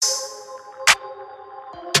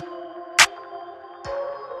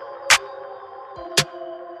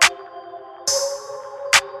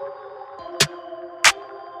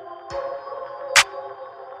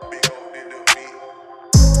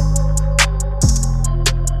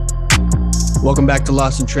Welcome back to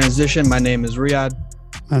Lost in Transition. My name is Riyadh.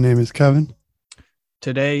 My name is Kevin.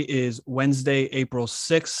 Today is Wednesday, April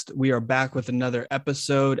 6th. We are back with another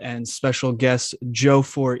episode, and special guest Joe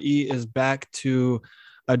 4E is back to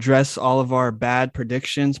address all of our bad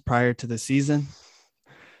predictions prior to the season.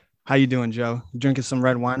 How you doing, Joe? You drinking some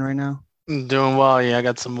red wine right now? I'm doing well. Yeah, I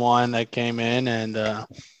got some wine that came in, and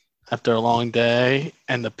after a long day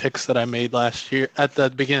and the picks that I made last year at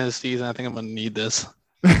the beginning of the season, I think I'm gonna need this.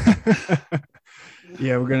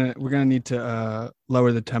 Yeah, we're gonna need to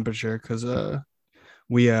lower the temperature because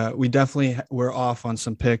we definitely were off on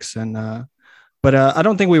some picks, and but I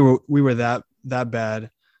don't think we were that bad.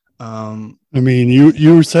 I mean,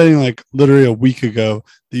 you were saying like literally a week ago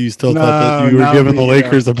that you still thought that you were giving the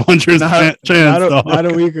Lakers a puncher's chance. Not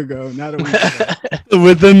a week ago. In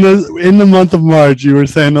the month of March, you were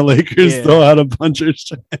saying the Lakers still had a puncher's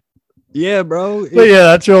chance. Yeah, bro. But yeah,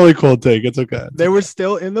 that's your only cool take. It's okay. They were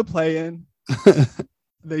still in the play-in.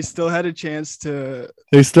 They still had a chance to.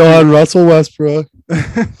 They still had Russell Westbrook.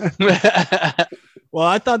 Well,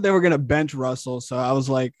 I thought they were gonna bench Russell, so I was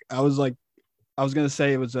gonna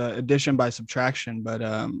say it was a addition by subtraction, but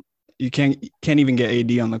you can't even get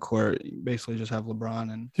AD on the court. You basically just have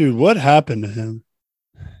LeBron and. Dude, what happened to him?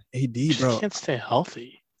 AD, bro, bro, can't stay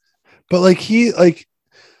healthy. But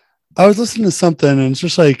I was listening to something, and it's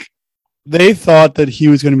just like they thought that he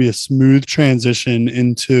was going to be a smooth transition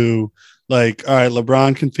into. Like, all right,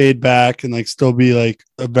 LeBron can fade back and like still be like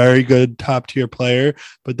a very good top tier player,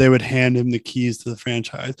 but they would hand him the keys to the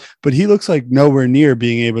franchise. But he looks like nowhere near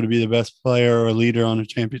being able to be the best player or leader on a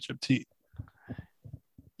championship team.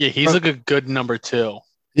 Yeah, he's like a good number two.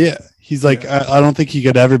 Yeah, he's like, I don't think he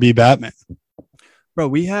could ever be Batman.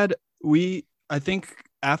 Bro, I think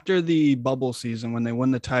after the bubble season when they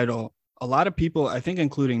won the title, a lot of people, I think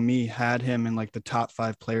including me, had him in like the top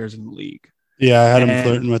 5 players in the league. Yeah, I had him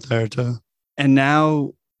flirting with there too. And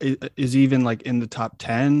now is he even like in the top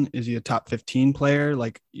 10? Is he a top 15 player?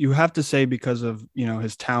 Like you have to say because of,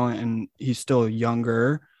 his talent and he's still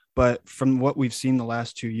younger. But from what we've seen the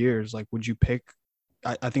last 2 years, like, would you pick?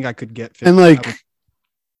 I think I could get 50.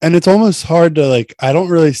 And it's almost hard to like, I don't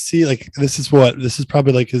really see like, this is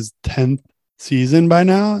probably like his 10th season by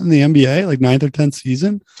now in the NBA, like 9th or 10th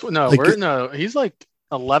season. No, he's like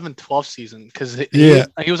 11th, 12th season because he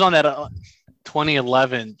was on that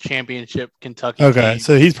 2011 championship Kentucky team.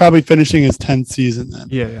 So he's probably finishing his 10th season then.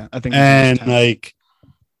 Yeah, I think. And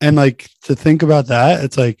to think about that,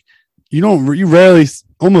 it's like you rarely,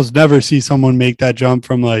 almost never see someone make that jump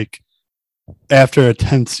from like after a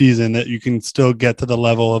 10th season that you can still get to the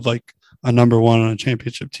level of like a number one on a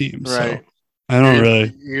championship team. Right. So I don't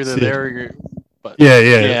really. You're either there or you're. But yeah,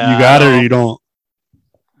 you got it or you don't.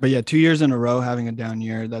 But yeah, 2 years in a row having a down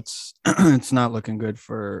year, that's it's not looking good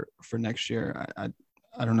for next year. I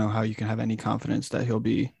don't know how you can have any confidence that he'll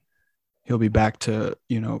be back to,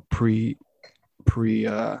 pre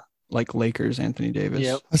like Lakers Anthony Davis.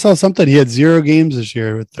 Yep. I saw something. He had 0 games this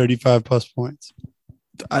year with 35 plus points.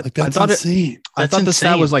 I thought insane. I thought the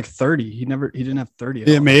stat was like 30. He didn't have 30.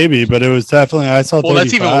 Yeah, maybe, but it was definitely. I saw. Well, 35.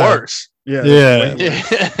 That's even worse.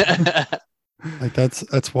 Yeah. Like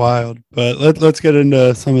that's wild. But let's get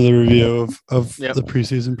into some of the review of the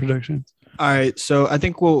preseason predictions. All right, so I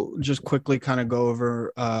think we'll just quickly kind of go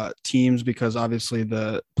over teams because obviously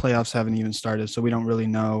the playoffs haven't even started, so we don't really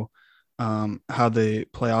know how the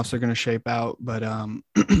playoffs are going to shape out. But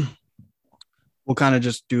we'll kind of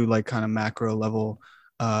just do like kind of macro level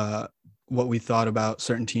what we thought about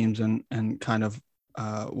certain teams and kind of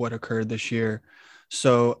what occurred this year.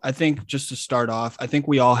 So I think just to start off, I think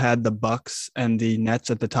we all had the Bucks and the Nets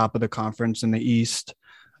at the top of the conference in the East.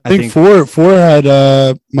 I think four had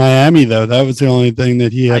Miami though. That was the only thing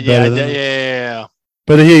that he had better than. Yeah.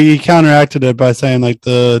 But he counteracted it by saying like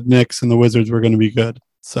the Knicks and the Wizards were going to be good.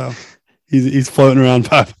 So he's floating around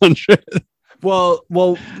 500. Well,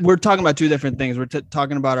 we're talking about two different things. We're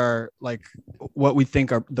talking about our like what we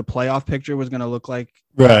think the playoff picture was going to look like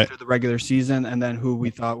after the regular season, and then who we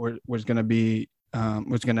thought was going to be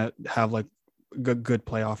was going to have like good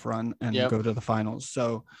playoff run and go to the finals.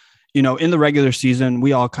 So, in the regular season,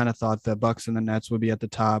 we all kind of thought the Bucks and the Nets would be at the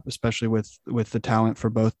top, especially with the talent for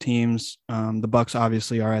both teams. The Bucks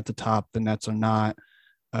obviously are at the top. The Nets are not.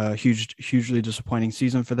 Hugely disappointing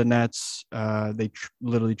season for the Nets. They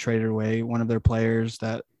literally traded away one of their players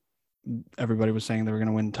that everybody was saying they were going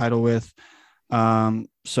to win the title with.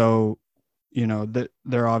 So,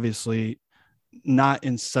 they're obviously not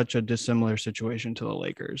in such a dissimilar situation to the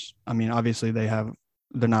Lakers. I mean, obviously they're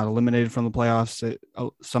not eliminated from the playoffs.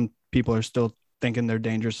 Some people are still thinking they're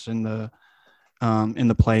dangerous in the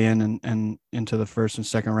play-in and into the first and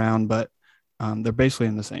second round, but They're basically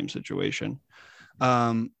in the same situation.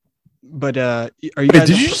 But are you Wait, guys?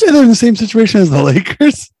 did you say they're in the same situation as the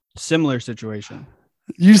Lakers? Similar situation.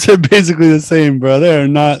 You said basically the same, bro. They are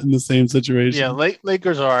not in the same situation. Yeah,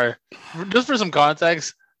 Lakers are. Just for some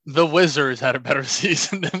context, the Wizards had a better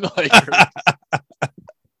season than the Lakers.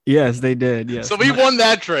 Yes, they did. Yes. So we won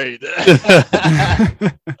that trade.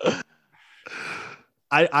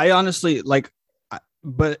 I honestly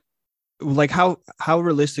but how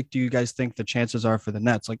realistic do you guys think the chances are for the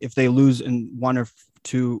Nets? Like if they lose in one or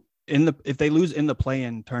two if they lose in the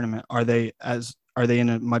play-in tournament, are they in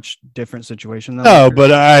a much different situation than no,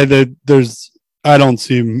 but I don't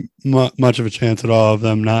see much of a chance at all of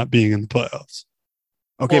them not being in the playoffs.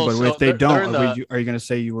 Okay, well, but so if they don't, are you going to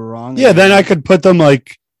say you were wrong? Yeah, then I could put them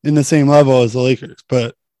like in the same level as the Lakers,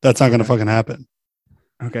 but that's not going to fucking happen.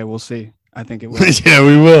 Okay, we'll see. I think it will. Yeah,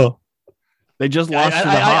 we will. They just lost to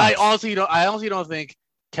the Hawks. I honestly don't think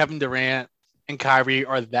Kevin Durant and Kyrie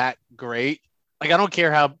are that great. Like I don't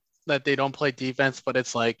care how that they don't play defense, but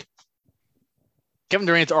it's like Kevin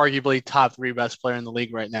Durant's arguably top 3 best player in the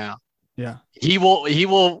league right now. Yeah, he'll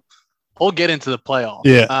get into the playoffs.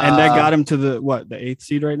 Yeah, and that got him to the 8th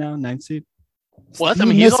seed right now, 9th seed. Well,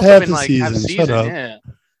 he's also been like half the season. Yeah.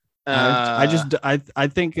 I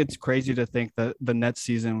think it's crazy to think that the Nets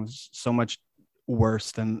season was so much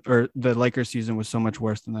worse or the Lakers season was so much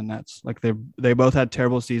worse than the Nets. Like they both had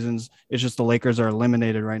terrible seasons. It's just the Lakers are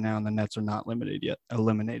eliminated right now and the Nets are not eliminated yet.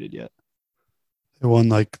 They won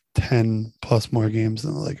like 10 plus more games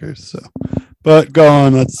than the Lakers. So, but go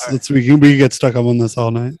on. We can get stuck up on this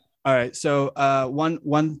all night. All right. So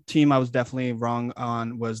one team I was definitely wrong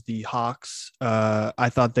on was the Hawks. I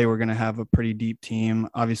thought they were going to have a pretty deep team.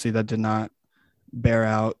 Obviously, that did not bear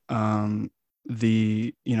out.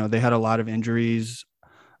 They had a lot of injuries.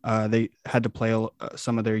 They had to play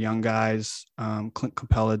some of their young guys. Clint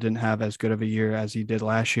Capella didn't have as good of a year as he did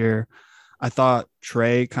last year. I thought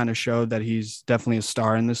Trey kind of showed that he's definitely a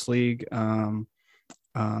star in this league.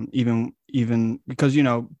 Even because,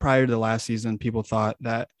 prior to the last season, people thought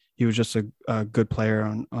that he was just a good player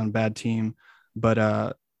on a bad team.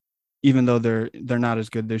 But even though they're not as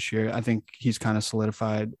good this year, I think he's kind of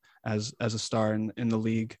solidified as a star in the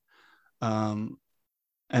league. And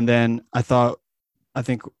then I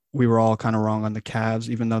think we were all kind of wrong on the Cavs,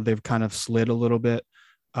 even though they've kind of slid a little bit.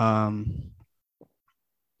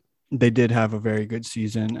 They did have a very good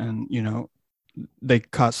season and, they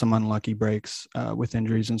caught some unlucky breaks with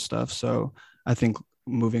injuries and stuff. So I think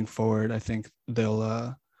moving forward, I think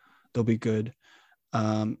they'll be good.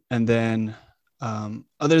 And then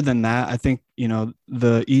other than that, I think,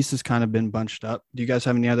 the East has kind of been bunched up. Do you guys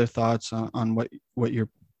have any other thoughts on what your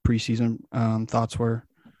preseason thoughts were?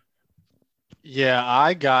 Yeah,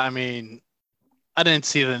 I didn't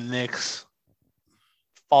see the Knicks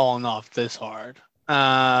falling off this hard.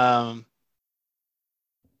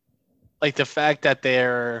 Like the fact that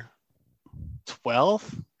they're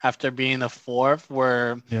 12th after being the 4th,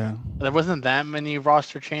 where there wasn't that many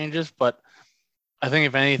roster changes, but I think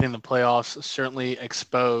if anything, the playoffs certainly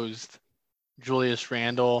exposed Julius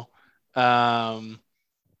Randle. I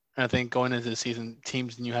think going into the season,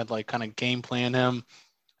 teams knew had like kind of game plan him.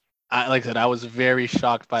 Like I said, I was very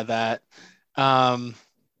shocked by that.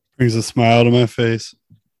 Brings a smile to my face.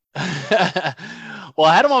 Well,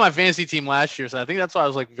 I had him on my fantasy team last year, so I think that's why I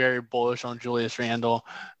was like very bullish on Julius Randle.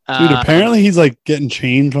 Dude, apparently he's like getting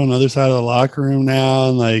changed on the other side of the locker room now,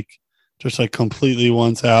 and like just like completely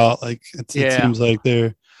wants out. Like it seems like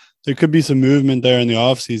there could be some movement there in the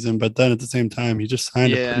offseason, but then at the same time, he just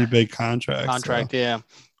signed a pretty big contract. Yeah.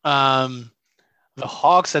 The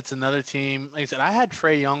Hawks, that's another team. Like I said, I had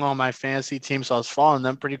Trae Young on my fantasy team, so I was following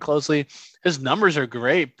them pretty closely. His numbers are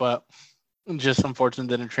great, but just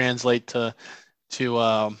unfortunately didn't translate to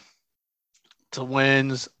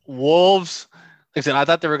wins. Wolves, like I said, I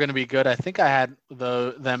thought they were going to be good. I think I had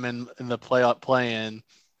them in the play-in,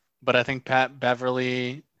 but I think Pat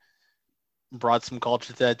Beverly brought some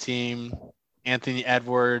culture to that team. Anthony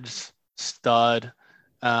Edwards, stud.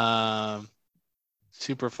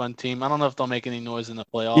 Super fun team. I don't know if they'll make any noise in the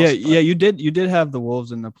playoffs. Yeah, you did have the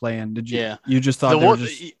Wolves in the play-in. Did you? Yeah. You just thought they were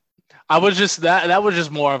just... I was just that was just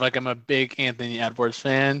more of like I'm a big Anthony Edwards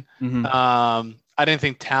fan. Mm-hmm. I didn't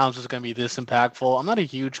think Towns was going to be this impactful. I'm not a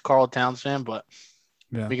huge Karl Towns fan, but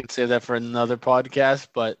we can save that for another podcast.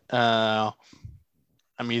 But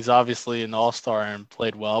he's obviously an all-star and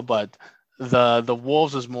played well. But the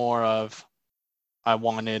Wolves is more of I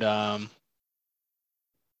wanted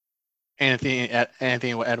Anthony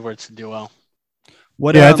Edwards to do well.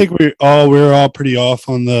 I think we were all pretty off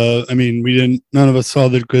on the. I mean, none of us saw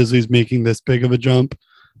the Grizzlies making this big of a jump.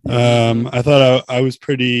 I thought I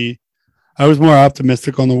I was more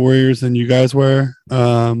optimistic on the Warriors than you guys were.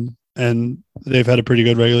 And they've had a pretty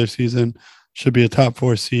good regular season. Should be a top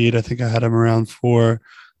 4 seed. I think I had them around 4.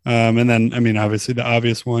 And then, I mean, obviously the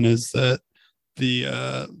obvious one is that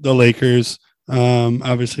the Lakers.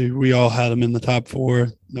 Obviously we all had them in the top 4,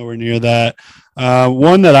 nowhere near that.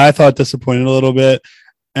 One that I thought disappointed a little bit,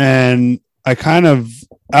 and I kind of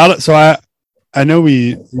I know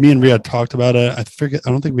me and Riyad talked about it. I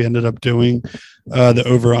don't think we ended up doing the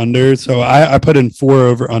over under. So I put in 4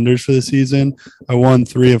 over unders for the season. I won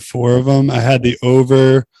 3 of 4 of them. I had the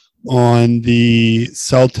over on the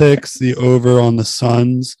Celtics, the over on the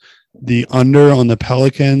Suns, the under on the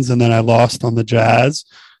Pelicans, and then I lost on the Jazz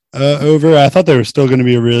over. I thought they were still going to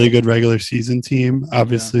be a really good regular season team.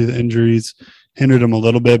 Obviously, the injuries hindered them a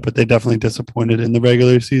little bit, but they definitely disappointed in the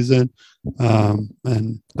regular season.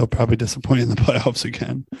 And they'll probably disappoint in the playoffs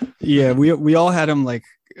again. Yeah, we all had them like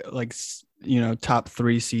top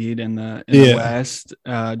 3 seed in the West,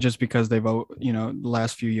 just because they've the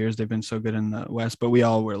last few years they've been so good in the West. But we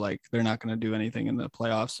all were like, they're not going to do anything in the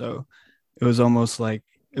playoffs. So it was almost like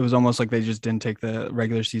they just didn't take the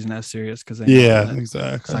regular season as serious because exactly,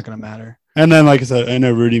 it's not going to matter. And then, like I said, I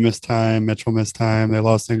know Rudy missed time, Mitchell missed time. They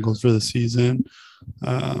lost Ingles for the season.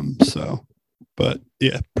 But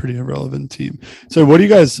yeah, pretty irrelevant team. So what do you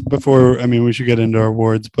guys, we should get into our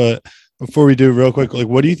awards, but before we do real quick, like,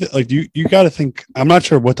 what do you think? Like, you got to think, I'm not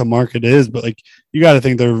sure what the market is, but like, you got to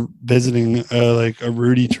think they're visiting a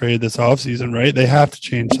Rudy trade this offseason, right? They have to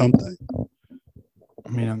change something. I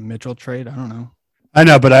mean, a Mitchell trade? I don't know. I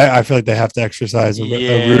know, but I feel like they have to exercise a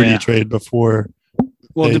Rudy trade before.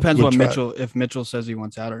 Well, it depends if Mitchell says he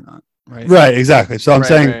wants out or not, right? Right, exactly. So I'm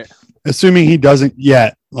saying, assuming he doesn't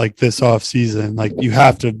yet, like this offseason, like you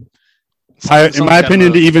have to, in my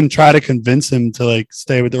opinion, to even try to convince him to like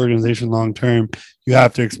stay with the organization long term, you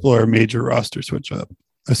have to explore a major roster switch up,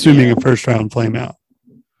 assuming a first round flame out.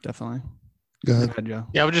 Definitely. Go ahead, Joe.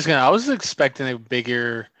 Yeah, I was expecting a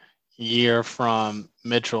bigger year from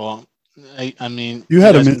Mitchell. I mean, you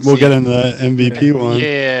had him. We'll get into the MVP one.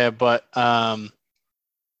 Yeah, but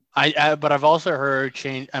I've also heard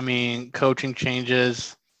coaching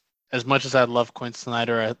changes. As much as I love Quinn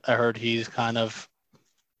Snyder, I heard he's kind of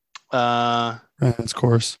of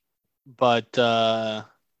course. But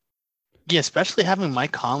especially having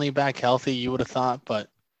Mike Conley back healthy, you would have thought, but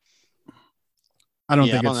I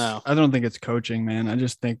don't think it's coaching, man. I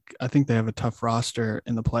think they have a tough roster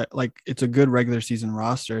in the play. Like, it's a good regular season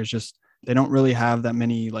roster. It's just they don't really have that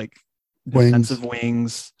many like defensive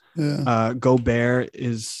wings. Yeah. Gobert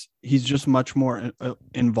he's just much more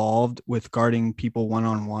involved with guarding people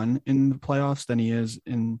one-on-one in the playoffs than he is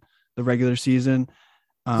in the regular season.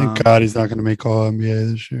 Thank God he's not going to make all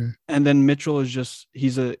NBA this year. And then Mitchell is just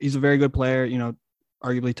he's a very good player,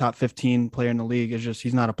 arguably top 15 player in the league. Is just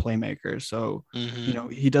he's not a playmaker. So,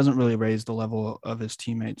 he doesn't really raise the level of his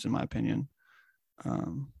teammates, in my opinion.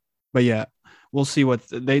 But yeah, we'll see what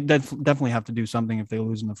they definitely have to do something if they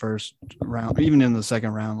lose in the first round, even in the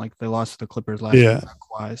second round. Like they lost to the Clippers last year,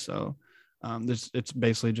 Kawhi. So it's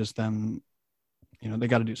basically just them. They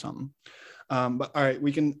got to do something. But all right,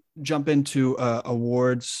 we can jump into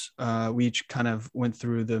awards. We each kind of went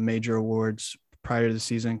through the major awards prior to the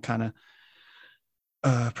season, kind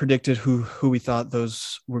of predicted who we thought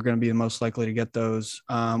those were going to be the most likely to get those.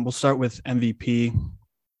 We'll start with MVP.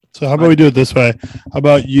 So how about we do it this way? How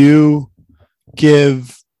about you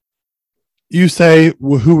say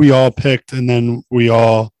who we all picked, and then we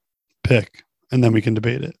all pick, and then we can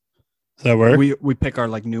debate it. Does that work? We pick our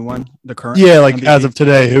like new one, the current. Yeah, like MVP. As of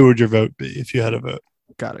today, who would your vote be if you had a vote?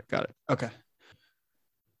 Got it. Okay.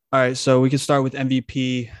 All right, so we can start with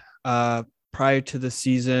MVP. Prior to the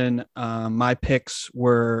season, my picks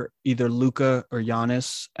were either Luka or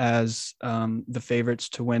Giannis as the favorites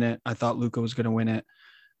to win it. I thought Luka was going to win it.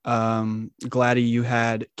 Gladdy, you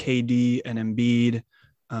had KD and Embiid.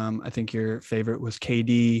 I think your favorite was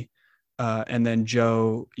KD. And then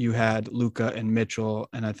Joe, you had Luka and Mitchell,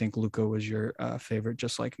 and I think Luka was your favorite,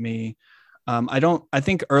 just like me. I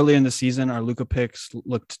think early in the season our Luka picks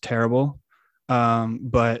looked terrible,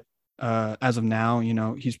 but as of now,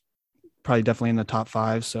 he's probably definitely in the top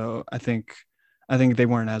 5. So I think they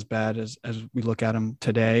weren't as bad as we look at them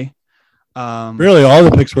today. Really, all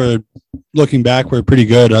the picks were looking back were pretty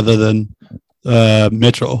good, other than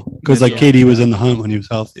Mitchell, because like KD was in the hunt when he was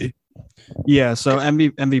healthy. Yeah, so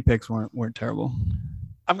MV picks weren't terrible.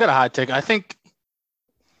 I've got a hot take. I think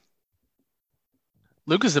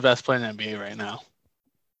Luka's the best player in the NBA right now.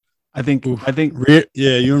 I think you and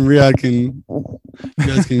Riyad can. You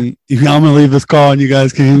guys can. I'm gonna leave this call, and you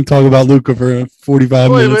guys can talk about Luka for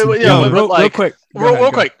 45 minutes.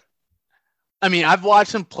 Real quick. I mean, I've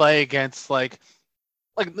watched him play against like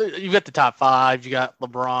you got the top 5, you got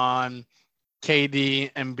LeBron,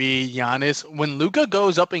 KD, Embiid, Giannis. When Luka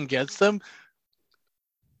goes up and gets them,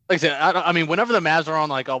 like I said, I mean, whenever the Mavs are on,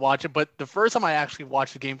 like I'll watch it. But the first time I actually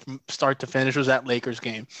watched the game from start to finish was that Lakers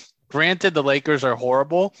game. Granted, the Lakers are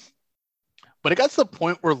horrible, but it got to the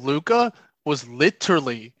point where Luka was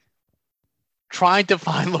literally trying to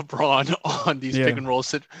find LeBron on these pick and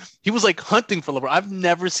rolls. He was like hunting for LeBron. I've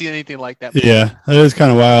never seen anything like that before. Yeah, that is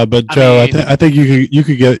kind of wild. But Joe, I think you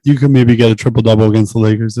could maybe get a triple double against the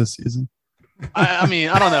Lakers this season. I mean,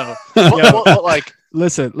 I don't know. What, like,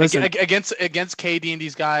 listen. Against KD and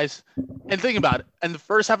these guys, and think about it. In the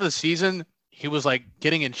first half of the season, he was like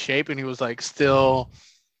getting in shape, and he was like still.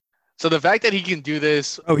 So the fact that he can do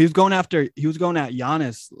this. Oh, he was going at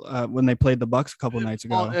Giannis when they played the Bucks a couple nights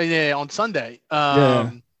ago. On Sunday. He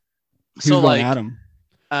was going at him.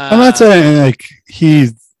 I'm not saying like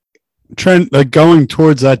he's going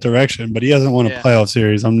towards that direction, but he hasn't won a playoff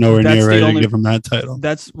series. I'm nowhere near ready to give him that title.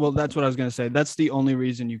 That's what I was gonna say. That's the only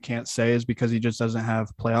reason you can't say is because he just doesn't have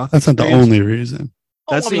playoff. That's not the only reason.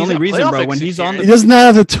 That's the only reason, bro. When he's on, he doesn't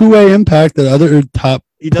have the two-way impact that other top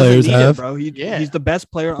players have, bro. He's the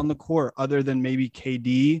best player on the court, other than maybe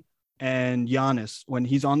KD and Giannis. When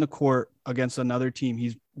he's on the court against another team,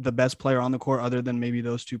 he's the best player on the court, other than maybe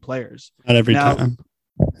those two players. Not every time.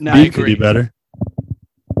 Now he could be better.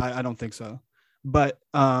 I don't think so, but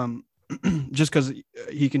just because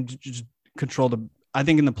he can just control I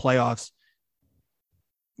think in the playoffs.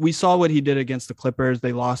 We saw what he did against the Clippers.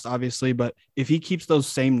 They lost, obviously, but if he keeps those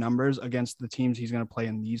same numbers against the teams he's going to play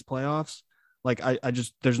in these playoffs, like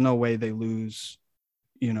there's no way they lose,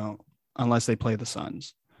 unless they play the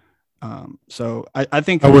Suns. So I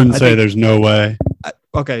think I wouldn't say there's no way.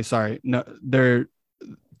 Okay, sorry. No,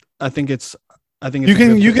 I think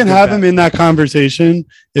you can have him in that conversation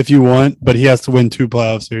if you want, but he has to win 2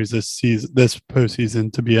 playoff series this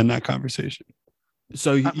postseason to be in that conversation.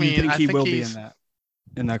 So you think he will be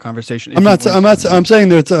in that conversation? I'm saying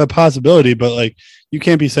there's a possibility, but like you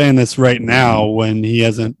can't be saying this right now when he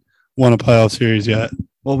hasn't won a playoff series yet.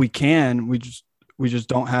 Well, we can. We just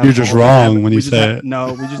don't have. You're just wrong when you say it.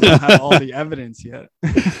 No, we just don't have all the evidence yet.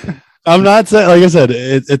 I'm not saying, like I said,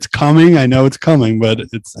 it's coming. I know it's coming, but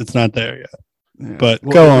it's not there yet. Yeah. But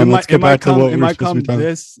go on. Let's get back to what we're supposed to be talking.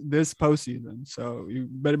 This postseason, so you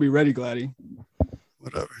better be ready, Gladdy.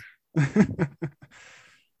 Whatever.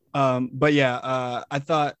 But yeah, I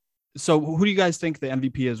thought. So, who do you guys think the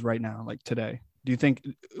MVP is right now? Like today, do you think,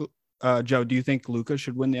 Joe? Do you think Luka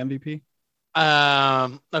should win the MVP?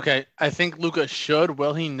 Okay, I think Luka should.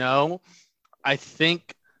 Will he? No. I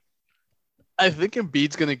think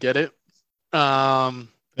Embiid's gonna get it.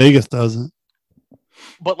 Vegas doesn't.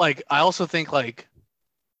 But like, I also think like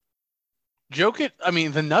Jokic. I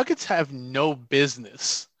mean, the Nuggets have no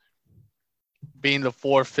business being the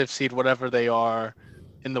 4th, 5th seed, whatever they are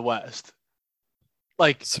in the West.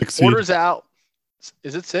 Like, orders out.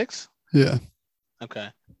 Is it 6? Yeah. Okay.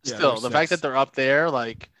 Still, the fact that they're up there,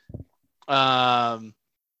 like, I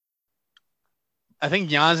think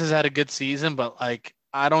Giannis has had a good season, but like,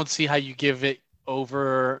 I don't see how you give it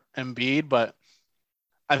over Embiid. But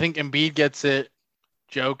I think Embiid gets it.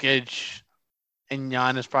 Jokic and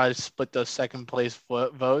Giannis probably split those second place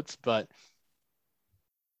votes, but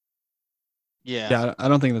yeah, I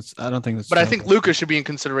don't think that's. But I think Luka should be in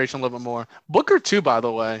consideration a little bit more. Booker too, by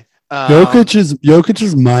the way. Jokic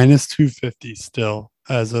is minus 250 still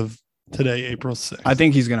as of today, April 6th. I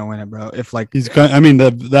think he's gonna win it, bro. If like he's going, I mean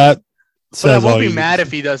that. But I won't be mad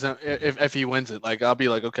if he doesn't. If he wins it, like I'll be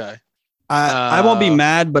like, okay. I won't be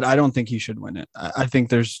mad, but I don't think he should win it. I think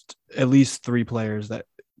there's at least 3 players that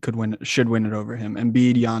should win it over him: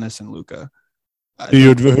 Embiid, Giannis, and Luka. Who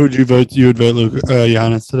would you vote? You would vote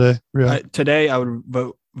Giannis today? Today, I would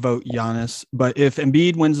vote Giannis. But if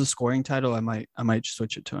Embiid wins the scoring title, I might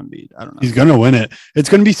switch it to Embiid. I don't know. He's gonna win it. It's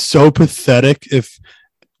gonna be so pathetic if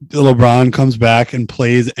LeBron comes back and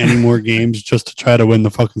plays any more games just to try to win the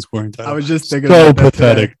fucking scoring title. I was just thinking so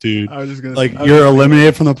pathetic, dude. I was just gonna like you're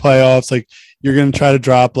eliminated from the playoffs. Like you're gonna try to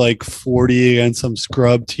drop like 40 against some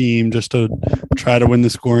scrub team just to try to win the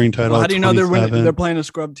scoring title. Well, how do you know they're playing a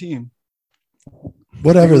scrub team?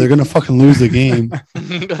 Whatever, they're gonna fucking lose the game.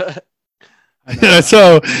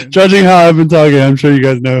 So, judging how I've been talking, I'm sure you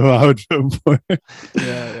guys know who I would vote for.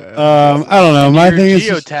 Yeah. I don't know. My thing is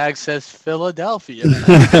geotag says Philadelphia.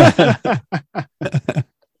 I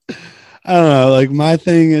don't know. Like my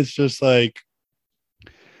thing is just like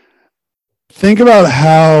think about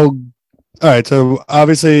how. All right, so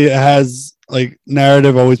obviously it has like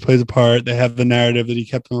narrative always plays a part. They have the narrative that he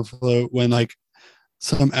kept them afloat when like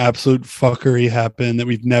some absolute fuckery happen that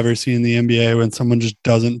we've never seen in the NBA when someone just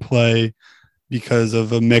doesn't play because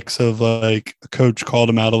of a mix of like a coach called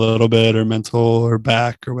him out a little bit or mental or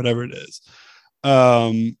back or whatever it is.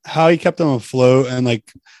 How he kept them afloat and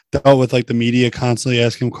like dealt with like the media constantly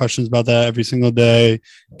asking him questions about that every single day,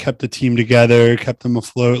 kept the team together, kept them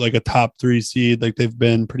afloat like a top 3 seed like they've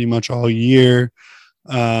been pretty much all year.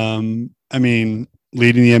 I mean,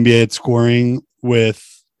 leading the NBA at scoring with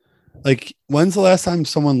like, when's the last time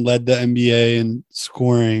someone led the NBA in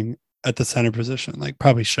scoring at the center position? Like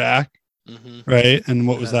probably Shaq, right? And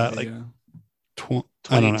what was that, like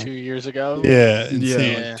 22 years ago? Yeah,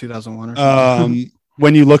 insane. Yeah, like 2001 or something.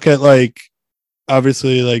 When you look at like,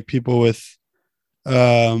 obviously like people with,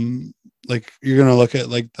 like you're gonna look at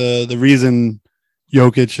like the reason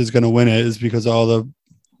Jokic is gonna win it is because all the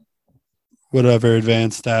whatever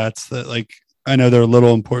advanced stats that like I know they're a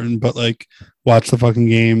little important, but like watch the fucking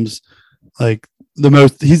games. Like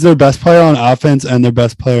he's their best player on offense and their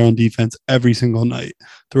best player on defense every single night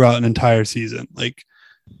throughout an entire season. Like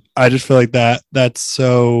I just feel like that's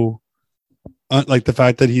so like the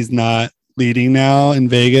fact that he's not leading now in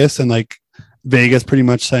Vegas and like Vegas pretty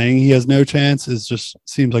much saying he has no chance is just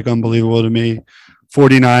seems like unbelievable to me.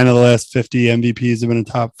 49 of the last 50 MVPs have been a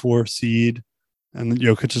top 4 seed, and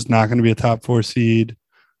Jokic is not going to be a top 4 seed.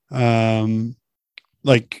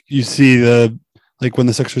 Like you see like when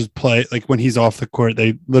the Sixers play, like when he's off the court,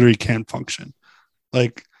 they literally can't function.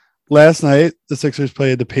 Like last night, the Sixers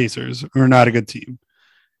played the Pacers, who are not a good team.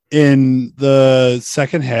 In the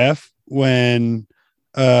second half, when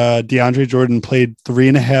DeAndre Jordan played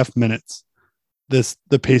 3.5 minutes,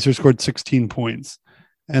 the Pacers scored 16 points.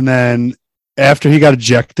 And then after he got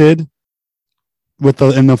ejected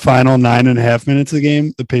in the final 9.5 minutes of the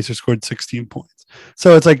game, the Pacers scored 16 points.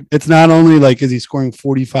 So it's like, it's not only like, is he scoring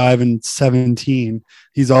 45 and 17,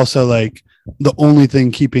 he's also like the only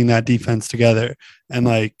thing keeping that defense together. And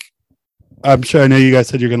like, I'm sure I know you guys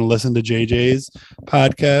said you're going to listen to JJ's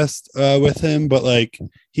podcast with him, but like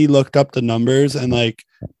he looked up the numbers and like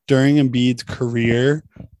during Embiid's career,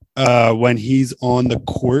 when he's on the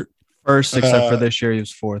court, first, except for this year, he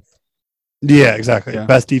was 4th. Yeah, exactly. Yeah.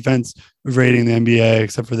 Best defense rating in the NBA,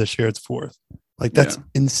 except for this year, it's 4th. Like that's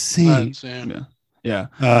insane. Yeah.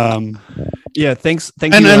 Thanks.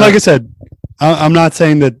 And like I said, I'm not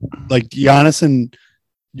saying that like Giannis and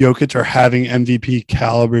Jokic are having MVP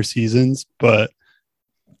caliber seasons, but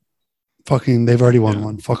fucking they've already won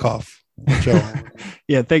one. Fuck off.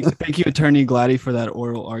 Yeah, thank you, Attorney Gladdy, for that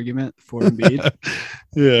oral argument for Embiid.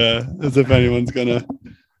 Yeah, as if anyone's gonna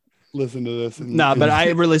listen to this. But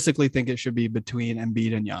I realistically think it should be between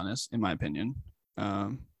Embiid and Giannis, in my opinion,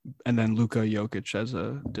 and then Luka Jokic as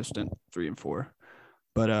a distant 3 and 4.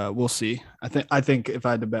 But we'll see. I think if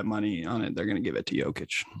I had to bet money on it, they're gonna give it to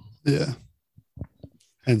Jokic. Yeah.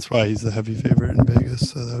 Hence why he's the heavy favorite in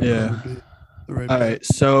Vegas. So that would be the right. All right.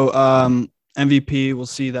 So MVP, we'll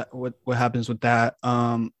see that what happens with that.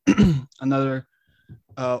 Another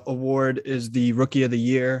award is the Rookie of the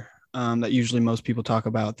Year that usually most people talk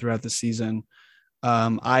about throughout the season.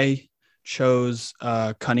 I chose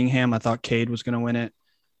Cunningham. I thought Cade was going to win it.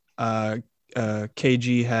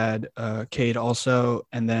 KG had Cade also,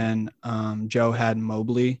 and then Joe had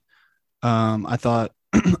Mobley. I thought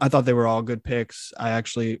they were all good picks. I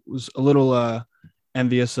actually was a little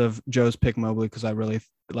envious of Joe's pick Mobley because I really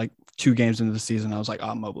like 2 games into the season. I was like,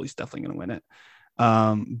 Mobley's definitely going to win it.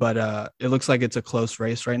 But it looks like it's a close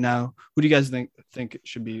race right now. Who do you guys think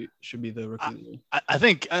should be the rookie? I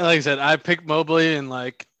think, like I said, I picked Mobley, and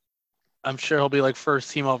like I'm sure he'll be like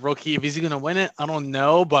first team all rookie. If he's going to win it, I don't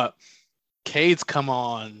know, but Cade's come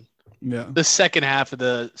on. Yeah, the second half of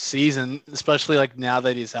the season, especially like now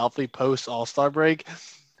that he's healthy post All-Star break,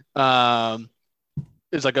 it's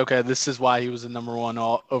like, okay, this is why he was the number 1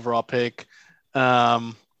 overall pick.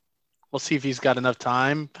 We'll see if he's got enough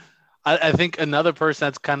time. I think another person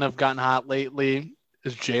that's kind of gotten hot lately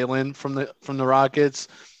is Jalen from the Rockets.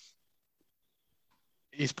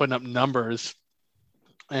 He's putting up numbers,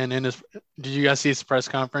 and did you guys see his press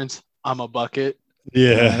conference? I'm a bucket.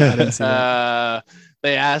 Yeah. I didn't see that.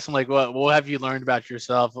 They asked him like, what have you learned about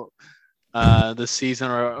yourself this season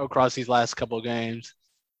or across these last couple of games?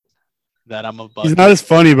 That I'm a bucket. He's not as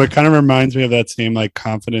funny, but kind of reminds me of that same like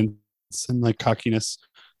confidence and like cockiness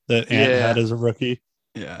that Ant had as a rookie.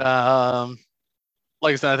 Yeah.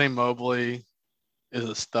 Like I said, I think Mobley is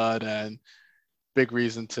a stud and big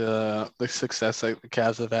reason to the success that the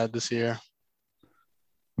Cavs have had this year.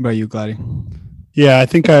 What about you, Gladdy? Yeah, I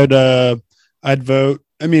think I'd vote.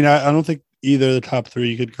 I mean, I don't think either of the top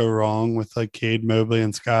 3 could go wrong with like Cade, Mobley,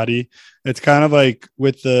 and Scotty. It's kind of like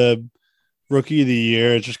with the rookie of the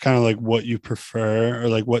year, it's just kind of like what you prefer or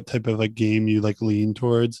like what type of like game you like lean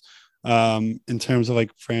towards. In terms of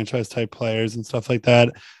like franchise type players and stuff like that.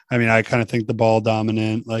 I mean, I kind of think the ball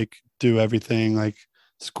dominant, like do everything, like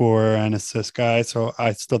score and assist guy. So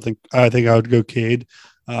I think I would go Cade.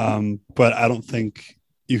 But I don't think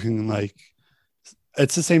you can like.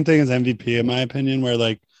 It's the same thing as MVP in my opinion, where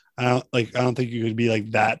like I don't think you could be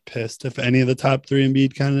like that pissed if any of the top 3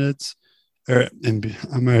 Embiid candidates or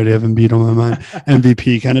I'm already having Embiid on my mind.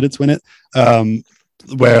 MVP candidates win it.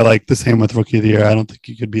 Where like the same with rookie of the year, I don't think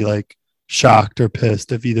you could be like shocked or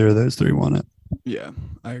pissed if either of those 3 won it. Yeah,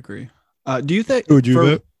 I agree. Do you think? Who would you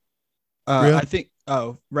vote? I think.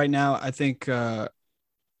 Oh, right now, I think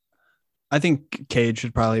Cade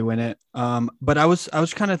should probably win it. But I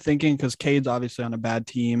was kind of thinking because Cade's obviously on a bad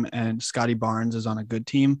team and Scotty Barnes is on a good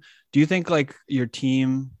team. Do you think like your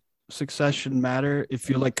team success should matter if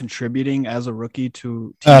you're like contributing as a rookie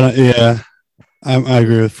to? Yeah, I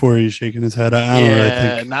agree with Forey shaking his head. I don't really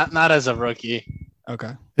think not as a rookie.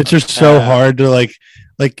 Okay, it's just so hard to like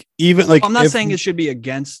even like. I'm not saying it should be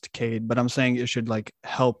against Cade, but I'm saying it should like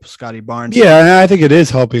help Scotty Barnes. Yeah, I think it is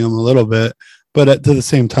helping him a little bit. But at the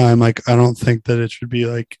same time, like, I don't think that it should be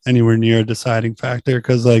like anywhere near a deciding factor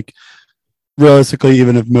because, like, realistically,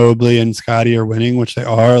 even if Mobley and Scotty are winning, which they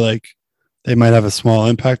are, like, they might have a small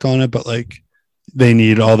impact on it, but like, they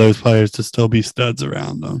need all those players to still be studs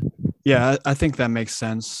around them. Yeah, I think that makes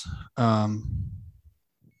sense. Are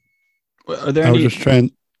there any?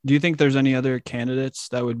 Do you think there's any other candidates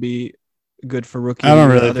that would be good for rookie? I don't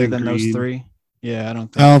really other think than Green. Those 3. Yeah, I don't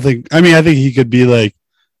think. I mean, I think he could be like.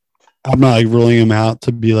 I'm not like ruling him out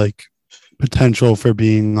to be like potential for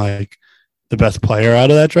being like the best player out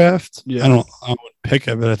of that draft. Yeah. I wouldn't pick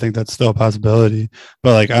it, but I think that's still a possibility.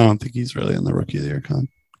 But like, I don't think he's really in the rookie of the year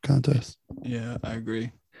contest. Yeah, I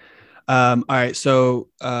agree. All right. So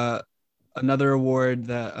another award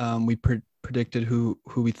that we predicted who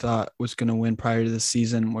we thought was going to win prior to the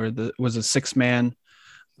season was a 6-man.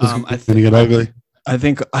 I think get ugly. I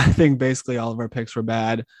think basically all of our picks were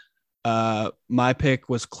bad. My pick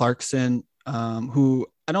was Clarkson, who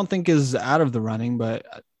I don't think is out of the running,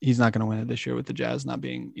 but he's not going to win it this year with the Jazz not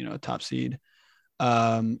being, a top seed.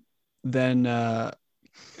 Then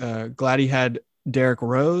Gladdy had Derrick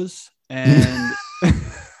Rose and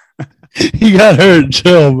he got hurt.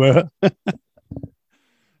 Chill, bro.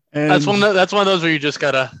 That's one of those where you just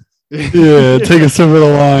gotta take a sip of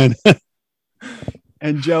the wine.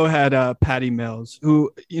 And Joe had Patty Mills,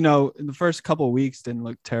 who, in the first couple of weeks didn't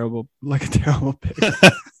look terrible, like a terrible pick.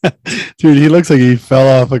 Dude, he looks like he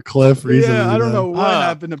fell off a cliff recently. Yeah, I don't know what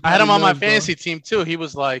happened to Patty I had him on Mills, my fantasy team too. He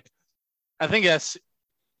was like, I think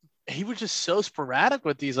he was just so sporadic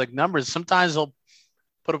with these like numbers. Sometimes he'll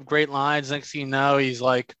put up great lines. Next thing you know,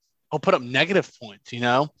 he'll put up negative points,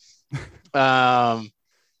 But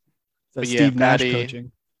Steve Nash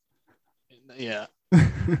coaching. Yeah. I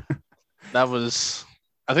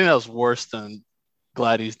think that was worse than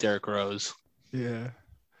Gladdy's Derrick Rose. Yeah.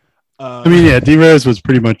 D Rose was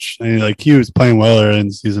pretty much like he was playing well early in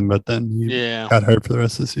the season, but then he got hurt for the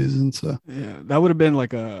rest of the season. So yeah, that would have been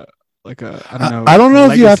like a I don't know. I don't know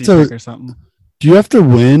if you have to or something. Do you have to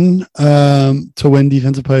win to win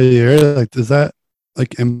Defensive Player of the Year? Like, does that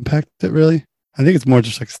like impact it really? I think it's more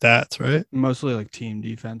just like stats, right? Mostly like team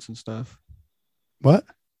defense and stuff. What?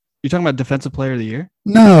 You're talking about Defensive Player of the Year?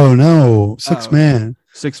 No, 6-man.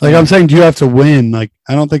 6-man. Like I'm saying, do you have to win? Like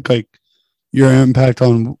I don't think like your impact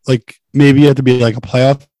on like maybe you have to be like a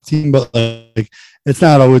playoff team, but like it's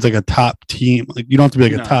not always like a top team. Like you don't have to be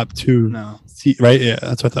like a top 2. No. Right? Yeah,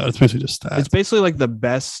 that's what I thought. It's basically just stats. It's basically like the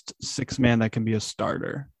best 6-man that can be a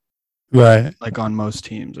starter. Right. Like on most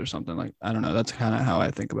teams or something. Like I don't know. That's kind of how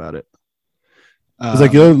I think about it. It's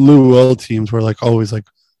like the other Lou Will teams were like always like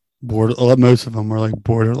most of them were like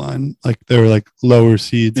borderline, like they were like lower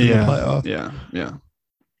seeds in the playoff. Yeah.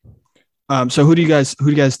 So who do you guys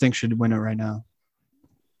think should win it right now?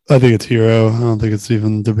 I think it's Hero. I don't think it's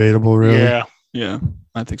even debatable, really. Yeah,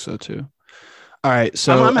 I think so too. All right,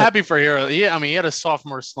 so I'm happy for Hero. Yeah, I mean he had a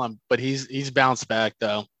sophomore slump, but he's bounced back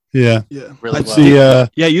though. Yeah, really well. See,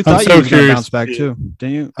 you thought you were going to bounce back too,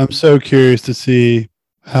 didn't you? I'm so curious to see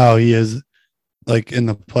how he is like in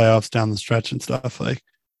the playoffs down the stretch and stuff. Like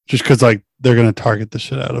just because like they're gonna target the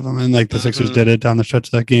shit out of him, and like the Sixers did it down the stretch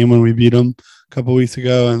of that game when we beat them a couple weeks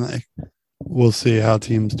ago, and like we'll see how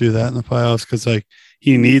teams do that in the playoffs because like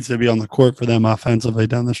he needs to be on the court for them offensively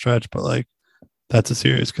down the stretch, but like that's a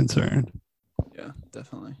serious concern. Yeah,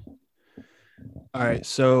 definitely. All right,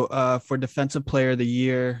 so for Defensive Player of the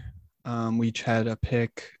Year, we each had a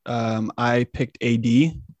pick. I picked AD,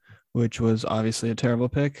 which was obviously a terrible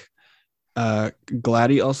pick.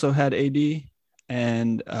 Gladdy also had AD,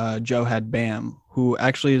 and Joe had Bam, who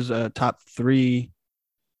actually is a top 3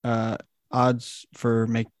 odds for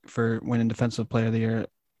winning Defensive Player of the Year.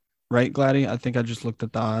 Right, Gladdy? I think I just looked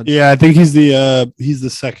at the odds. Yeah, I think he's the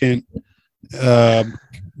second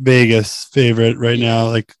Vegas favorite right now.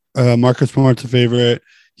 Like Marcus Smart's a favorite.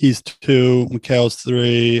 He's 2, Mikal's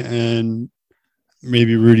 3, and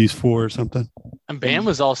maybe Rudy's 4 or something. And Bam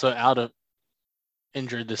was also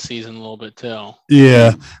injured this season a little bit too.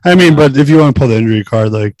 Yeah, I mean, but if you want to pull the injury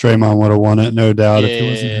card, like Draymond would have won it, no doubt, if he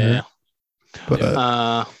wasn't hurt.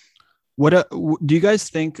 But what do you guys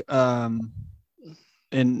think?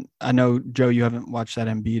 And I know, Joe, you haven't watched that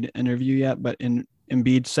Embiid interview yet, but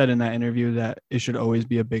Embiid said in that interview that it should always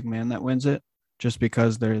be a big man that wins it, just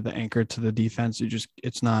because they're the anchor to the defense.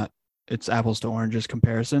 It's apples to oranges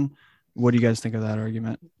comparison. What do you guys think of that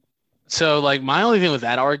argument? So, like, my only thing with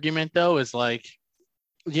that argument, though, is like,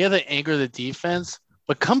 yeah, they anchor the defense,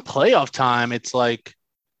 but come playoff time, it's like,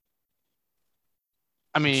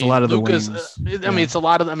 I mean, it's a lot of Lucas, the wings. It's a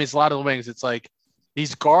lot of the wings. It's like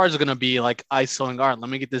these guards are going to be like isoing guard. Let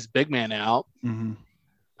me get this big man out. Mm-hmm.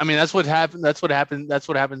 I mean, that's what happened. That's what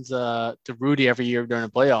happens to Rudy every year during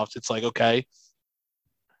the playoffs. It's like, okay,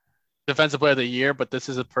 Defensive Player of the Year, but this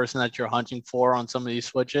is a person that you're hunting for on some of these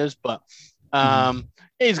switches. But yeah,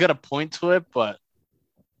 he's got a point to it, but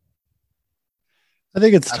I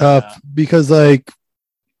think it's tough because like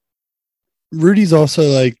Rudy's also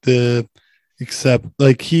like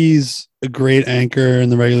he's a great anchor in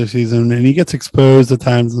the regular season and he gets exposed at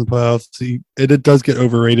times in the playoffs. It does get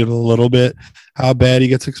overrated a little bit how bad he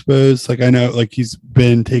gets exposed. Like I know like he's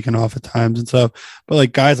been taken off at times and stuff, but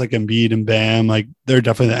like guys like Embiid and Bam, like they're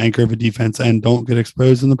definitely the anchor of a defense and don't get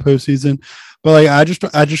exposed in the postseason. But like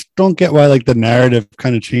I just don't get why like the narrative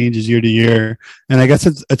kind of changes year to year. And I guess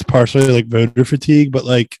it's partially like voter fatigue, but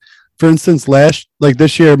like for instance,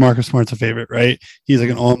 this year Marcus Smart's a favorite, right? He's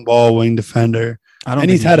like an on-ball wing defender.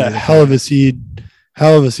 And he's had a hell of a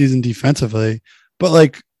season defensively. But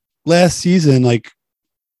like last season, like,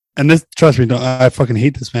 and this, trust me, I fucking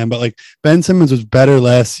hate this man, but like Ben Simmons was better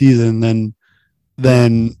last season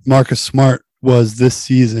than Marcus Smart was this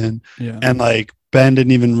season. Yeah. And like Ben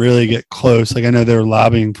didn't even really get close. Like I know they were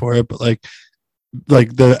lobbying for it, but like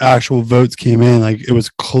the actual votes came in, like it was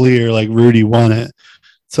clear like Rudy won it.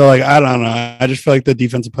 So like I don't know. I just feel like the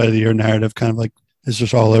Defensive Player of the Year narrative kind of like is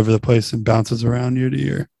just all over the place and bounces around year to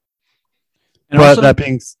year. And but also, that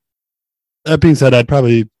being said, I'd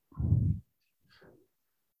probably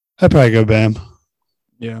go Bam.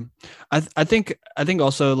 Yeah, I think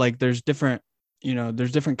also like there's different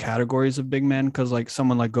categories of big men, because like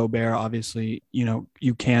someone like Gobert, obviously,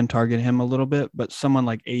 you can target him a little bit, but someone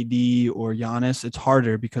like AD or Giannis, it's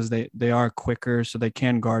harder because they are quicker, so they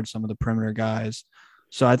can guard some of the perimeter guys.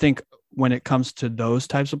 So I think when it comes to those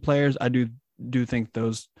types of players, I do think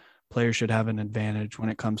those players should have an advantage when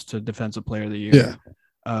it comes to Defensive Player of the Year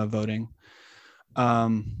voting.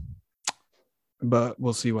 But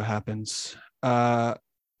we'll see what happens. And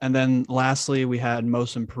then lastly, we had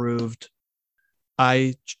Most Improved.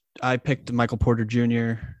 I picked Michael Porter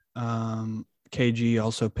Jr. KG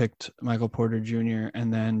also picked Michael Porter Jr.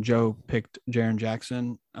 And then Joe picked Jaren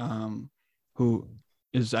Jackson, who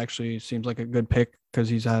is actually seems like a good pick because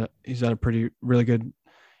he's had a really good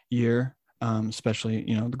year. Especially,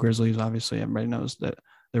 the Grizzlies, obviously everybody knows that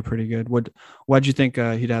they're pretty good. Why'd you think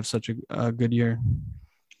he'd have such a good year?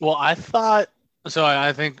 Well, I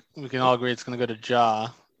think we can all agree it's going to go to Ja.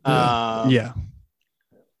 Yeah.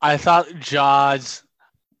 I thought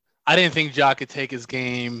I didn't think Ja could take his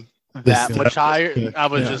game that much higher. I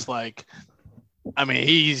was just like, I mean,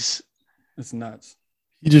 it's nuts.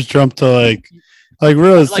 He just jumped to like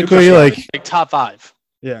realistically like top 5.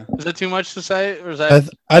 Yeah. Is that too much to say? Or is that?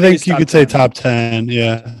 I think you could 10. Say top 10.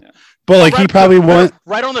 Yeah. But like he probably went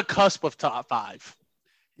right on the cusp of top 5.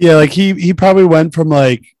 Yeah, like he probably went from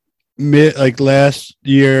like mid like last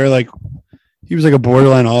year, like he was like a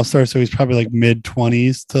borderline all-star, so he's probably like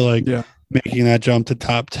mid-20s to like making that jump to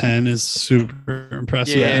top 10 is super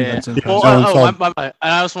impressive. Yeah, that's impressive. Well, and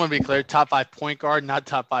I also want to be clear, top 5 point guard, not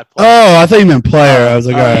top 5 player. Oh, I thought you meant player. I was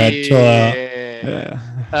like, all right, chill out.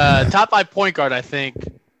 Yeah. Top 5 point guard, I think.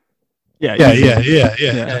 Yeah.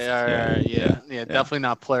 Definitely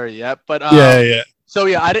not player yet, but So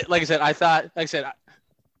I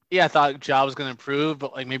thought Ja was going to improve,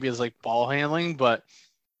 but like maybe it's like ball handling, but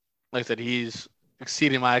like I said, he's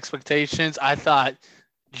exceeding my expectations. I thought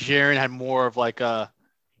Jaren had more of like a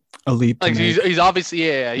leap. Like he's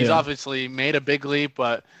obviously obviously made a big leap,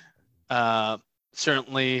 but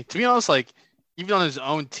certainly, to be honest, like even on his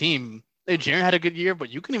own team, Jaren had a good year, but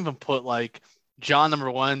you can even put like John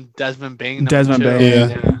number 1, Desmond Bain number Desmond 2. Bain.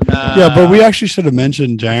 Yeah, but we actually should have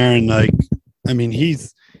mentioned Jaren. Like, I mean,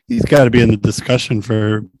 he's got to be in the discussion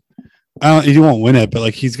for. He won't win it, but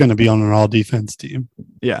like he's going to be on an all defense team.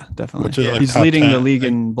 Yeah, definitely. Which is, like, he's top leading 10, the league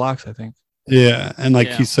like, in blocks, I think. Yeah, and like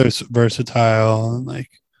he's so versatile and like,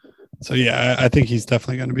 so yeah, I think he's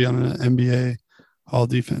definitely going to be on an NBA all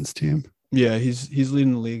defense team. Yeah, he's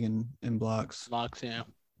leading the league in blocks. Blocks, yeah.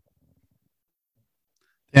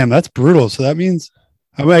 Damn, that's brutal. So that means,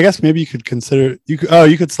 I mean, I guess maybe you could consider you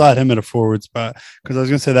could slot him at a forward spot, because I was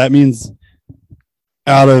going to say that means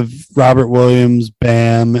out of Robert Williams,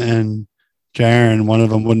 Bam, and Jaren, one of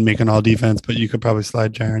them wouldn't make an all defense, but you could probably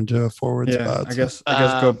slide Jaren to a forward spot. I guess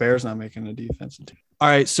Gobert's not making a defensive team. All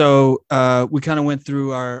right, so we kind of went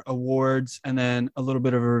through our awards and then a little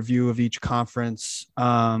bit of a review of each conference.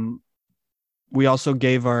 We also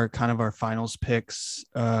gave our finals picks,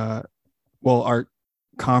 our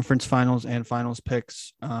conference finals and finals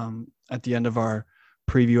picks at the end of our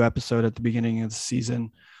preview episode at the beginning of the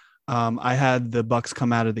season. I had the Bucks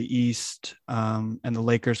come out of the East and the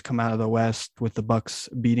Lakers come out of the West, with the Bucks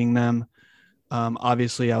beating them.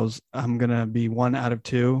 Obviously, I'm gonna be 1 out of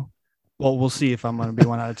 2. Well, we'll see if I'm gonna be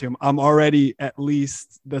 1 out of 2. I'm already at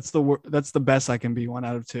least that's the best I can be, 1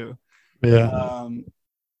 out of 2. Yeah.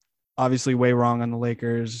 Obviously, way wrong on the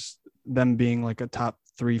Lakers, them being like a top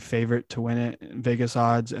 3 favorite to win it, Vegas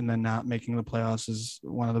odds, and then not making the playoffs is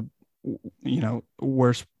one of the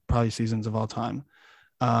worst probably seasons of all time.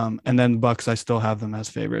 And then the Bucks, I still have them as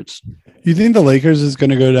favorites. You think the Lakers is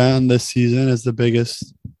going to go down this season as the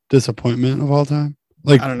biggest disappointment of all time?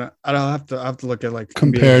 Like, I don't know. I don't have to look at like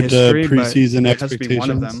compared history, to preseason expectations. Has to be one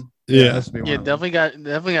of them. Yeah, definitely got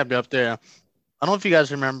to be up there. I don't know if you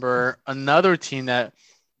guys remember another team that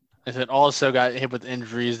I said also got hit with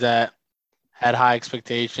injuries that had high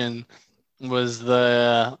expectation was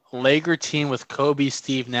the Laker team with Kobe,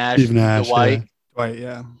 Steve Nash, Dwight. Dwight,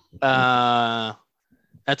 yeah.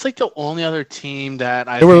 That's like the only other team that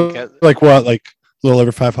I think like a little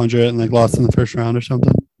over 500 and like lost in the first round or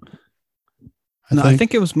something. I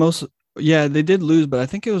think it was they did lose, but I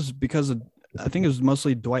think it was because of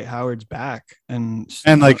mostly Dwight Howard's back and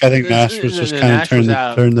like I think Nash was just kind of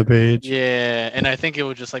turned the page. Yeah, and I think it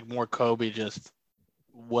was just like more Kobe just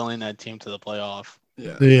willing that team to the playoff.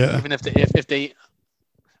 Yeah. Even if they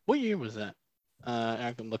what year was that?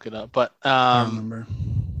 I can look it up, but I don't remember.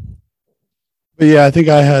 But yeah, I think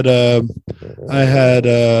I had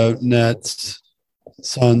Nets,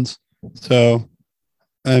 Suns. So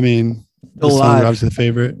I mean, the Suns are obviously the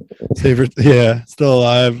favorite. Yeah, still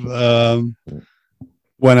alive.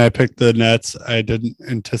 When I picked the Nets, I didn't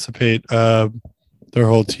anticipate their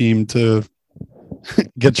whole team to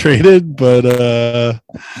get traded, but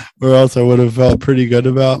we also would have felt pretty good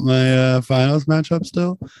about my finals matchup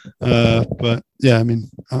still. But yeah, I mean,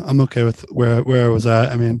 I'm okay with where I was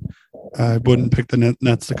at. I mean, I wouldn't pick the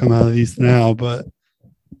Nets to come out of the East now, but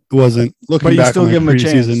it wasn't looking back. But you still give them a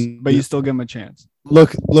chance. But you still give them a chance.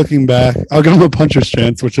 Looking back, I'll give them a puncher's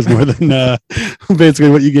chance, which is more than basically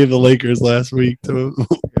what you gave the Lakers last week to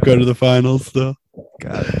go to the finals. So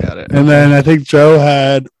got it. And then I think Joe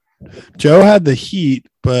had the Heat,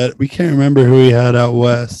 but we can't remember who he had out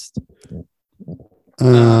west.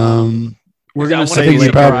 We're gonna say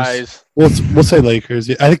Lakers. We'll say Lakers.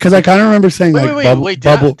 Yeah, because I kind of remember saying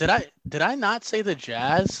bubble. Did I not say the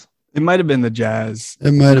Jazz? It might have been the Jazz.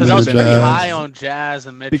 It might have been because I was the pretty Jazz. high on Jazz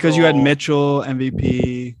and Mitchell. Because you had Mitchell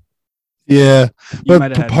MVP. Yeah,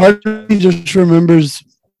 but part of me just remembers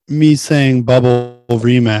me saying bubble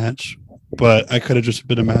rematch, but I could have just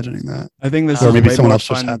been imagining that. I think this is maybe way someone else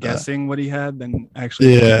just had guessing what he had than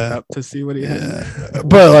actually looking up to see what he had.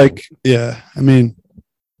 But I mean,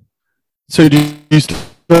 so do you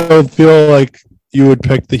still feel like you would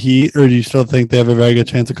pick the Heat, or do you still think they have a very good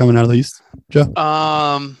chance of coming out of the East, Joe?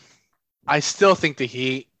 I still think the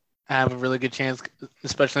Heat have a really good chance,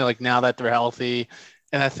 especially like now that they're healthy.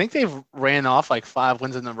 And I think they've ran off like 5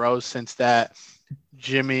 wins in a row since that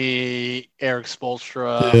Jimmy, Eric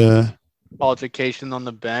Spoelstra altercation on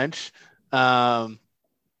the bench. My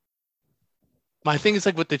thing is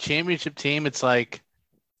like with the championship team, it's like,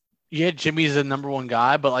 yeah, Jimmy's the number one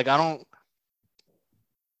guy, but like I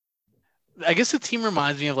guess the team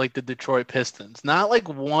reminds me of like the Detroit Pistons, not like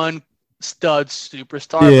one stud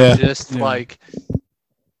superstar, but just like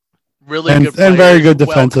really good players, and very good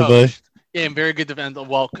defensively. Yeah, and very good defensive,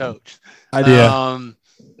 well coached.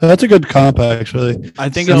 That's a good comp, actually. I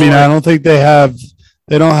think. I don't think they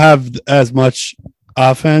don't have as much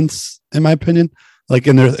offense, in my opinion. Like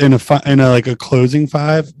in a closing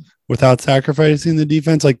five without sacrificing the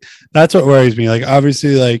defense. Like that's what worries me. Like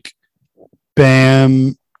obviously, like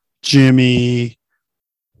Bam Jimmy,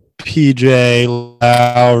 PJ,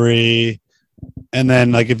 Lowry, and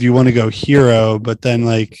then like if you want to go hero, but then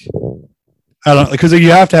like I don't because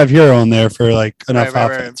you have to have hero in there for like enough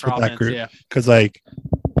offense for that group. Because like,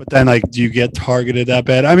 but then like, do you get targeted that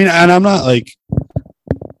bad? I mean, and I'm not like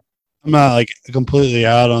completely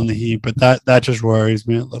out on the Heat, but that just worries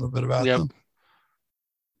me a little bit about them.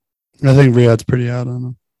 I think Riyad's pretty out on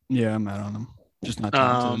them. Yeah, I'm out on them. Just not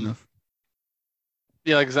talented enough.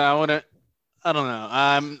 Yeah, because I don't know.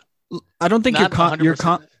 I don't think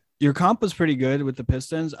your comp was pretty good with the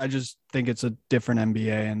Pistons. I just think it's a different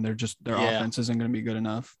NBA, and their offense isn't going to be good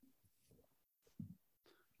enough.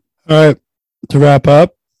 All right, to wrap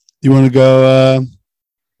up, you want to go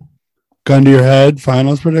gun to your head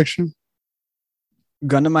finals prediction?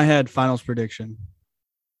 Gun to my head finals prediction.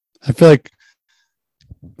 I feel like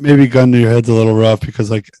maybe gun to your head's a little rough because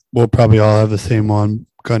like we'll probably all have the same one.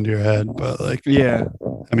 Gun to your head, but like yeah,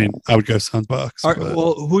 I mean, I would go Suns Bucks.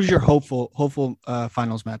 Well, who's your hopeful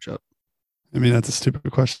finals matchup? I mean, that's a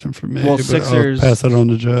stupid question for me. Well, Sixers. I'll pass it on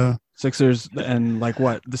to Joe. Sixers and like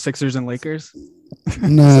what? The Sixers and Lakers?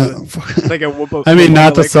 No, like I mean,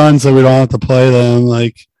 not the Suns, so we don't have to play them.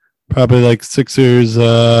 Like probably like Sixers.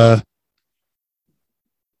 I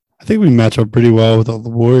think we match up pretty well with all the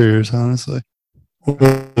Warriors, honestly, or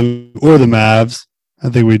the Mavs. I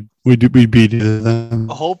think we beat either of them.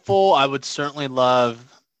 Hopeful, I would certainly love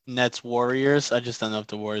Nets Warriors. I just don't know if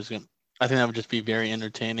the Warriors can. I think that would just be very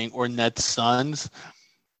entertaining. Or Nets Suns.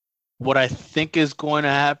 What I think is going to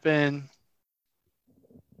happen,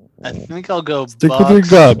 I think I'll go Stick Bucks. with your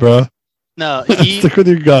gut, bro. No, stick with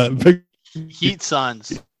your gut. Heat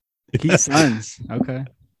Suns. Heat Suns. Okay.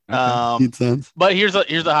 Heat Suns. But here's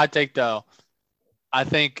a hot take though. I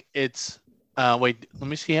think it's. Wait, let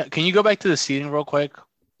me see. Can you go back to the seeding real quick?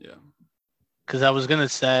 Yeah. Because I was gonna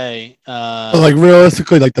say, like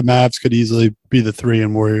realistically, like the Mavs could easily be the 3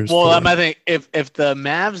 and Warriors. Well, I think if the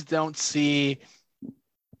Mavs don't see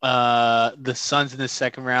the Suns in the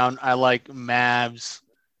second round, I like Mavs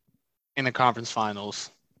in the conference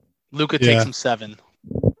finals. Luka takes them 7.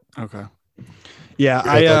 Okay. Yeah,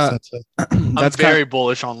 I'm very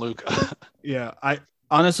bullish on Luka. Yeah, I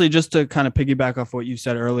honestly, just to kind of piggyback off what you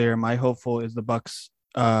said earlier, my hopeful is the Bucks,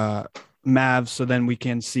 Mavs, so then we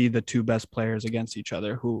can see the 2 best players against each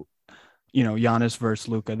other. Who, Giannis versus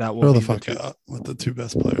Luka. That will be the fuck out with the 2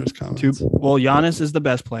 best players. Well, Giannis is the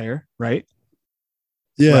best player, right?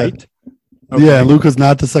 Yeah. Right? Okay. Yeah, Luka's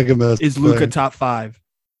not the second best. Is Luka top 5?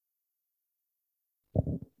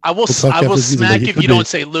 I will smack if you don't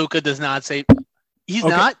say Luka does not say he's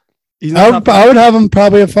not. I would have him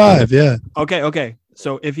probably a 5. Yeah. Okay.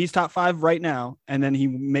 So if he's top 5 right now, and then he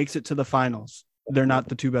makes it to the finals, they're not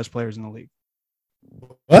the 2 best players in the league.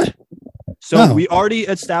 What? So we already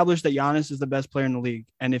established that Giannis is the best player in the league,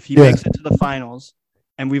 and if he makes it to the finals,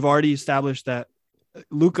 and we've already established that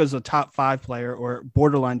Luka's a top 5 player or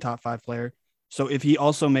borderline top 5 player. So if he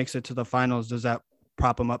also makes it to the finals, does that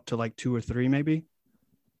prop him up to like 2 or 3 maybe?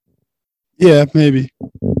 Yeah, maybe.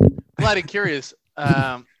 Glad and curious.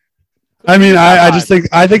 I mean, I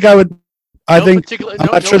think I would. I'm not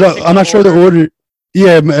sure the order.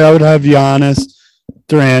 Yeah, I would have Giannis,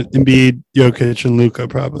 Durant, Embiid, Jokic, and Luka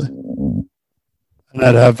probably. And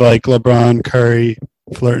I'd have like LeBron, Curry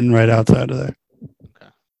flirting right outside of there.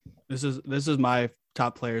 Okay. This is my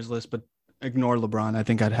top players list, but ignore LeBron. I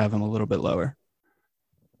think I'd have him a little bit lower.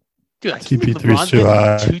 Dude, I keep LeBron's too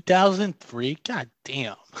high. 2003. God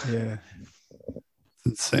damn. Yeah. It's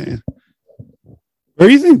insane. Where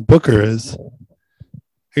do you think Booker is?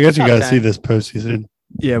 I guess you got to see this postseason.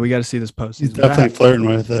 Yeah, we got to see this postseason. He's definitely flirting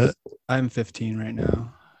with it. I'm 15 right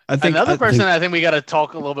now. I think I think we got to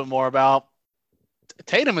talk a little bit more about.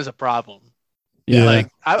 Tatum is a problem. Yeah, like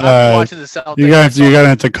I'm watching the Celtics. You're gonna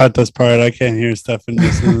have to cut this part. I can't hear Stefan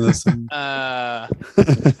listening to this.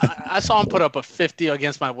 I saw him put up a 50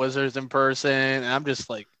 against my Wizards in person, and I'm just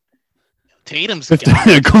like, Tatum's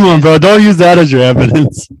 50. Come on, bro! Don't use that as your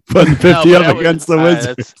evidence. Putting 50 up against the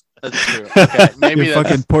Wizards. That's true. Okay, maybe that's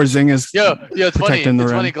fucking Porzingis. Yo, it's funny.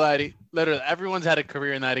 It's funny, Glady. Literally, everyone's had a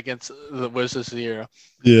career night against the Wizards this year.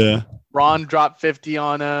 Yeah. Ron dropped 50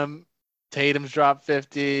 on him. Tatum's dropped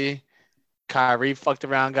 50. Kyrie fucked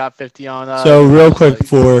around, got 50 on us. So real quick,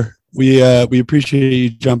 before we appreciate you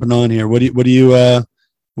jumping on here. What do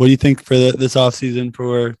you think for this offseason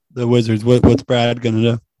for the Wizards? What's Brad gonna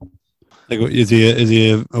do? Like, is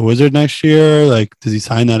he a Wizard next year? Like, does he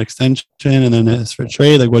sign that extension and then it's for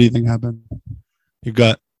trade? Like, what do you think happened? Your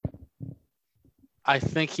gut? I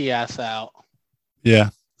think he asks out. Yeah,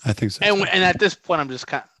 I think so. And at this point, I'm just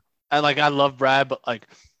I love Brad, but like,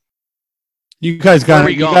 You guys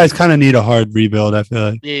kind of need a hard rebuild, I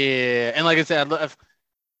feel like. Yeah, and like I said,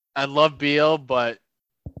 I love Beal, but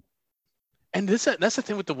that's the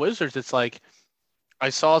thing with the Wizards. It's like I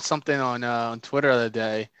saw something on Twitter the other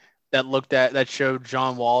day that showed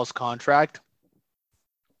John Wall's contract.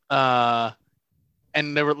 And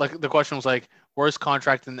they were like, the question was like, worst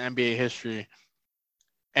contract in the NBA history,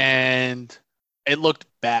 and it looked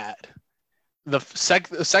bad. The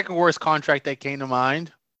second worst contract that came to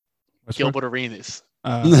mind, Gilbert Arenas.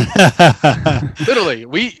 Literally,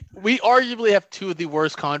 we arguably have two of the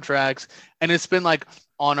worst contracts, and it's been like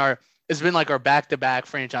our back-to-back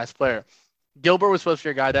franchise player. Gilbert was supposed to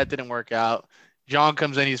be a guy that didn't work out. John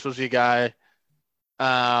comes in, he's supposed to be a guy.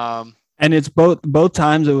 And it's both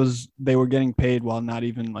times they were getting paid while not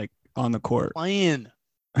even like on the court playing.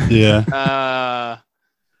 Yeah.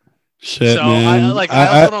 Shit, so man.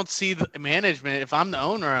 I also don't see the management. If I'm the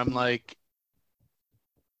owner, I'm like,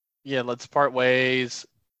 yeah, let's part ways,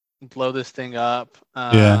 blow this thing up.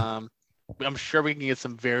 I'm sure we can get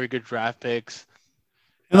some very good draft picks.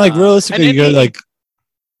 And like realistically, you go like,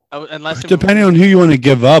 depending on who you want to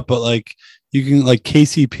give up, but like you can like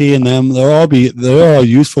KCP and them, they're all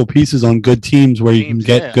useful pieces on good teams where you can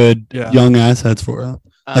get good young assets for them.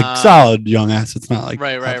 Like solid young assets, not like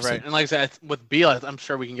right. And like I said, with Beal, I'm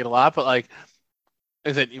sure we can get a lot, but like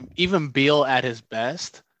I said, even Beal at his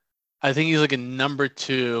best, I think he's like a number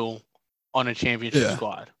 2 on a championship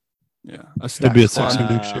squad. Yeah, it'll be a Sixer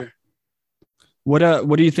next year. What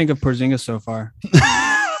do you think of Porzingis so far?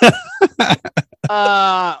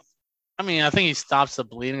 I mean, I think he stops the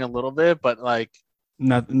bleeding a little bit, but like, you're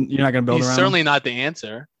not gonna build he's around. Certainly not the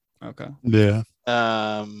answer. Okay. Yeah.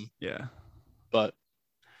 Yeah. But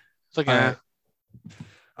it's like,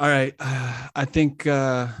 all right. I think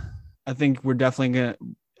we're definitely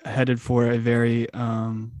headed for a very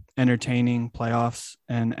entertaining playoffs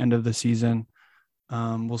and end of the season.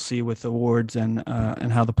 We'll see with awards and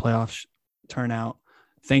how the playoffs turn out.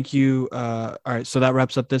 Thank you. All right. So that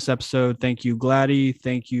wraps up this episode. Thank you, Gladdy.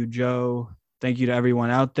 Thank you, Joe. Thank you to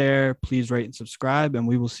everyone out there. Please rate and subscribe, and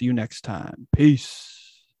we will see you next time. Peace.